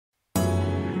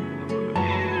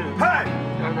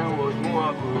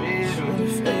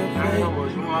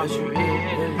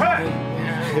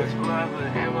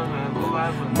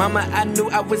Mama, I knew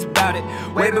I was about it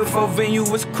way before venue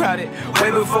was crowded, way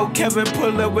before Kevin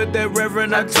pulled up with that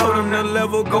reverend. I told him the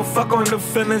level, go fuck on the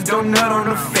feelings, don't nut on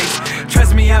the face.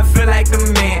 Trust me, I feel like the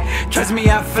man. Trust me,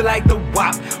 I feel like the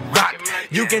wop rock.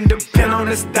 You can depend on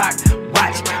the stock.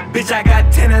 Watch, bitch, I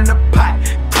got 10 in the pot.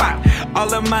 Crop,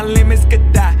 all of my limits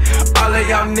could die. All of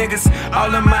y'all niggas,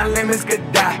 all of my limits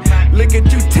could die. Look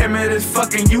at you timid as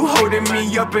fucking, you holding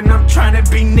me up and I'm trying to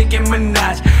be Nicki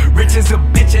Minaj. Rich as a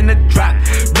bitch in the drop,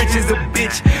 rich as a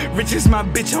bitch, rich as my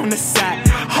bitch on the side.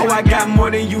 Oh, I got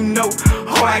more than you know,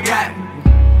 oh, I got.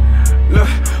 Look,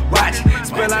 watch,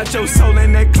 spill out your soul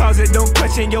in that closet, don't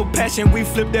question your passion. We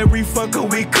flipped every fucker,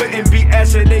 we couldn't be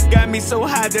Asher. They got me so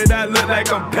high that I look like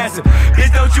I'm passive.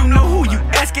 Bitch, don't you know who you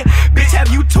asking? Bitch, have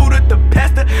you tutored the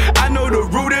pastor? I know the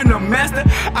root and the master,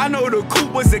 I know the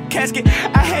coupe was a casket.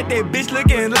 I had that bitch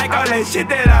looking like all that shit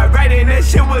that I write, and that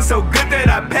shit was so good that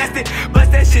I passed it.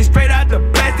 Bust that shit straight out the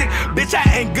plastic. Bitch, I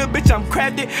ain't good, bitch, I'm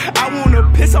crafty. I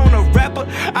wanna piss on a rapper,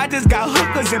 I just got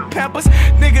hookers and pampers.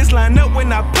 Niggas line up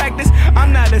when I practice.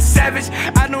 I'm not a savage,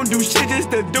 I don't do shit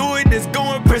just to do it. It's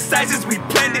going precise as we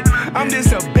planned it. I'm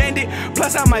just a bandit,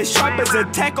 plus I might sharp as a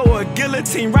tackle or a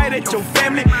guillotine right at your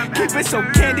family. Keep it so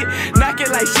candid, knock it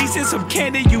like she's in some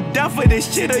candy. You down for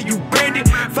this shit or you branded?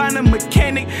 Find a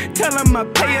mechanic, tell him I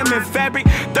pay him in fabric.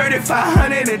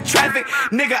 3,500 in traffic,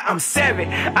 nigga, I'm savage.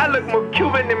 I look more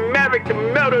Cuban than Maverick, the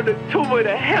metal, the tube of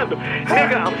the handle.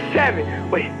 Nigga, I'm savage.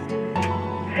 Wait,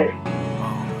 hey,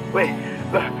 wait.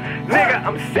 Look, nigga,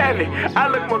 I'm savage. I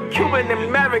look more Cuban than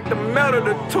Maverick, the metal,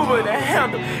 the tube of the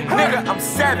handle. Nigga, I'm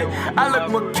savage. I look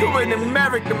more Cuban than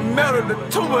Maverick, the metal, the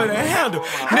tube of the handle.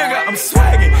 Nigga, I'm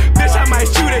swagging. Bitch, I might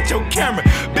shoot at your camera.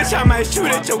 Bitch, I might shoot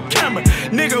at your camera.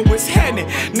 Nigga, what's happening?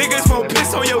 Niggas won't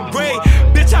piss on your grave.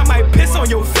 Bitch, I might piss on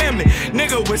your family.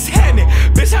 Nigga, what's happening?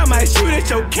 Bitch, I might shoot at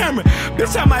your camera.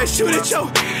 Bitch, I might shoot at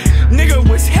your. Nigga,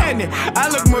 what's happening? I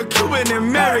look more Cuban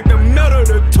than Maverick, the metal,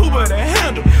 the tube of the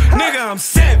handle. Nigga, I'm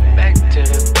savage. Back to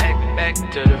the back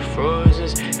to the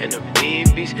Frozens and the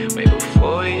BBs. Way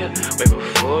before you,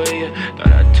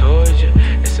 thought I told you,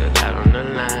 it's a lot on the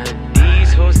line.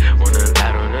 These hoes want a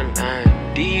lot on the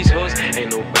line. These hoes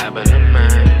ain't no vibe but a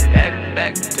mind.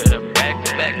 Back to the back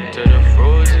to the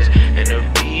Frozens and the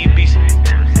BBs.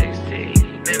 16,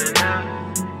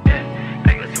 yeah, I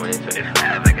got 20,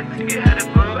 25. I can take it how to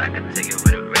go, I can take it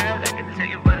with a rap, I can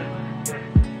take it with a